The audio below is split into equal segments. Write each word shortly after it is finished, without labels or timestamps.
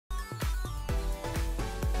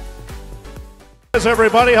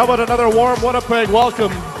Everybody, how about another warm Winnipeg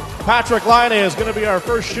welcome? Patrik Laine is going to be our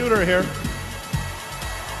first shooter here.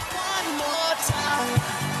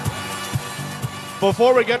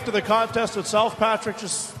 Before we get to the contest itself, Patrik,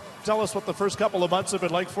 just tell us what the first couple of months have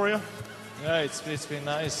been like for you. Yeah, it's been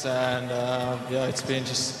nice, and yeah, it's been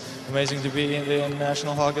just amazing to be in the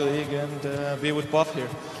National Hockey League and be with Buff here.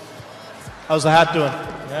 How's the hat doing?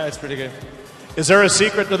 Yeah, it's pretty good. Is there a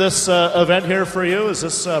secret to this event here for you? Is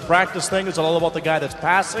this a practice thing? Is it all about the guy that's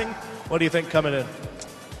passing? What do you think coming in?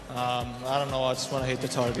 I don't know. I just want to hit the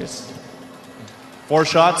targets. 4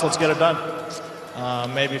 shots. Let's get it done.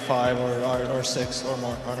 Maybe 5 or 6 or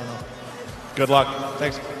more. I don't know. Good luck.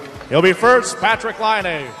 Thanks. He'll be first. Patrik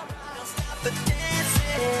Laine.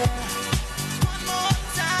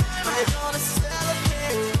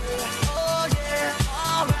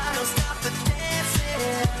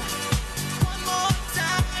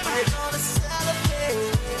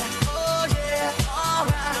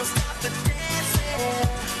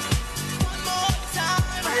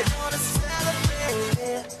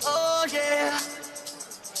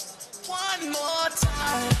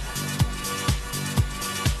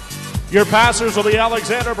 Your passers will be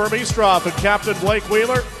Alexander Burmistrov and Captain Blake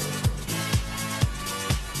Wheeler.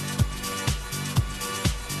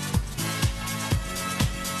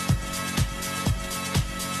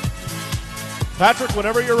 Patrik,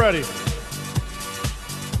 whenever you're ready.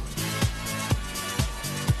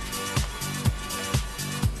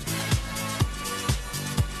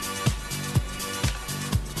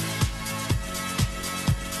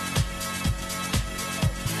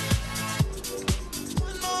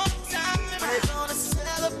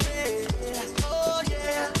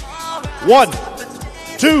 One,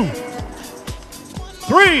 2,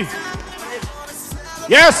 3.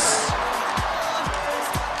 Yes!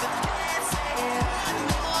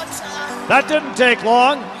 That didn't take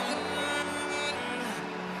long.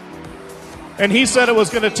 And he said it was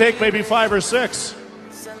going to take maybe 5 or 6.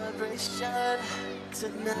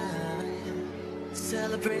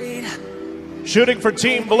 Shooting for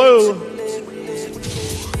Team Blue.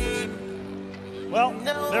 Well,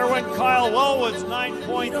 there went Kyle Wellwood's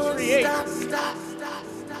 9.38.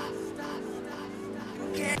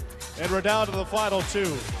 And we're down to the final 2.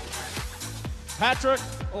 Patrik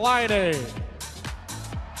Laine.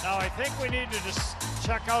 Now, I think we need to just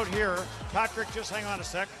check out here. Patrik, just hang on a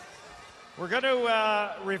sec. We're going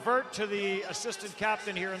to revert to the assistant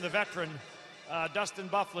captain here and the veteran, Dustin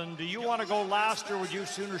Byfuglien. Do you want to go last, or would you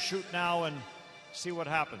sooner shoot now and see what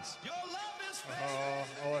happens?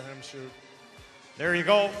 I'll let him shoot. There you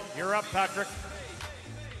go. You're up, Patrik.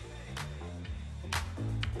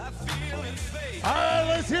 All right,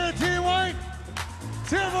 let's hear Team White.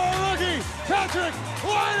 Team of our rookie, Patrik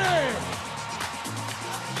Laine.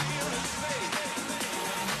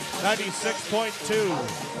 96.2.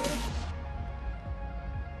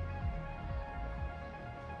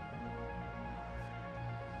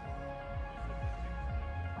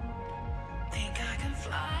 Think I can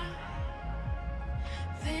fly.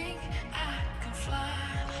 Think I can fly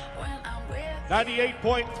when I'm with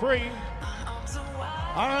 98.3.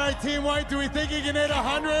 All right, Team White, do we think he can hit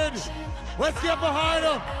 100? Let's get behind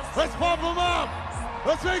him. Let's pump him up.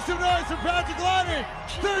 Let's make some noise for Patrik Laine.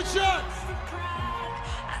 3rd shot.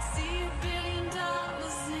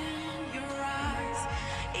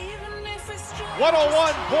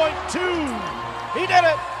 101.2. He did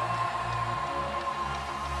it.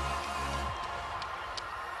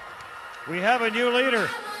 We have a new leader,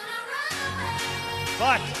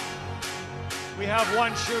 but we have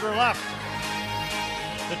one shooter left.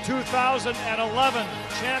 The 2011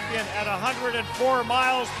 champion at 104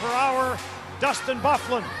 miles per hour, Dustin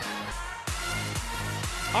Byfuglien.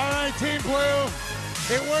 All right, Team Blue,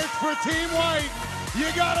 it works for Team White. You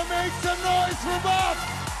gotta make some noise for Buff.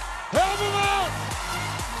 Help him out.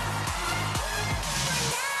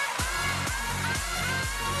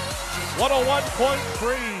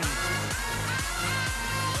 .3.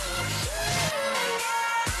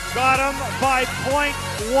 Got him by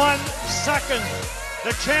 0.1 second.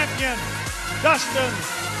 The champion, Dustin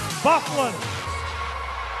Byfuglien.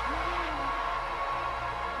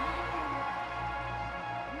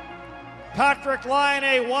 Patrik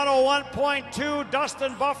Laine, 101.2.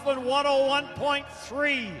 Dustin Byfuglien,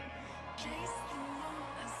 101.3.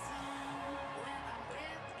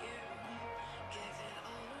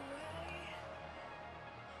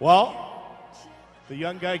 Well, the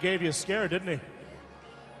young guy gave you a scare, didn't he?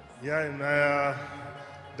 Yeah, and I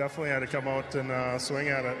definitely had to come out and swing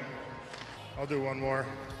at it. I'll do one more.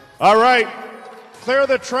 All right, clear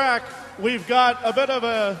the track. We've got a bit of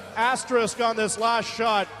an asterisk on this last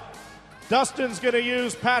shot. Dustin's going to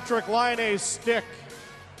use Patrik Laine's stick.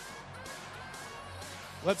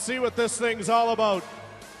 Let's see what this thing's all about.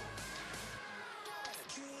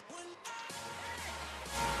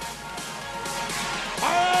 All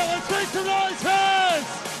right, let's make some noise, fans.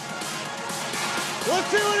 Let's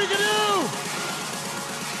see what he can do.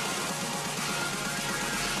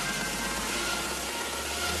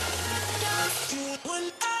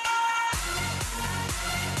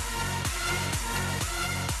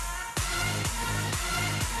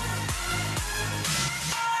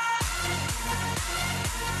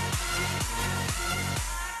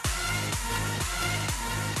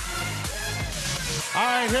 All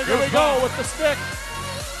right, Here we go with the stick.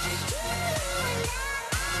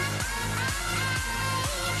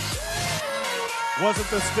 Wasn't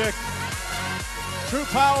the stick. True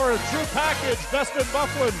power, true package, Dustin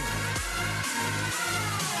Byfuglien.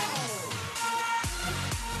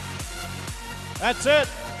 That's it.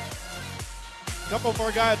 A couple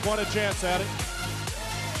more guys want a chance at it.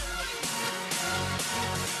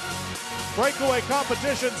 Breakaway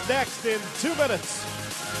competition's next in 2 minutes.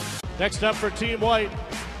 Next up for Team White,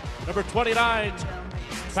 number 29,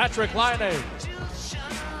 Patrik Laine.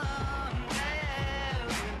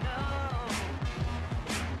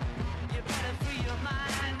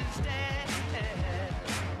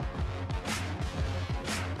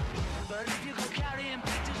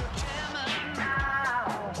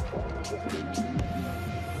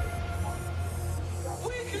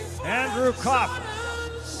 Andrew Kopp.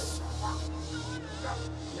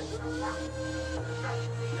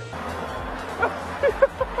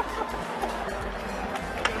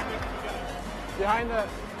 Behind the.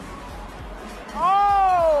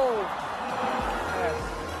 Oh! Yes.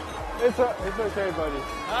 It's okay, buddy.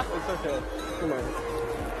 Huh? It's okay. Come on.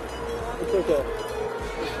 It's okay.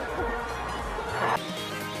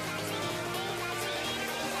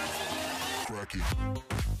 Cracky.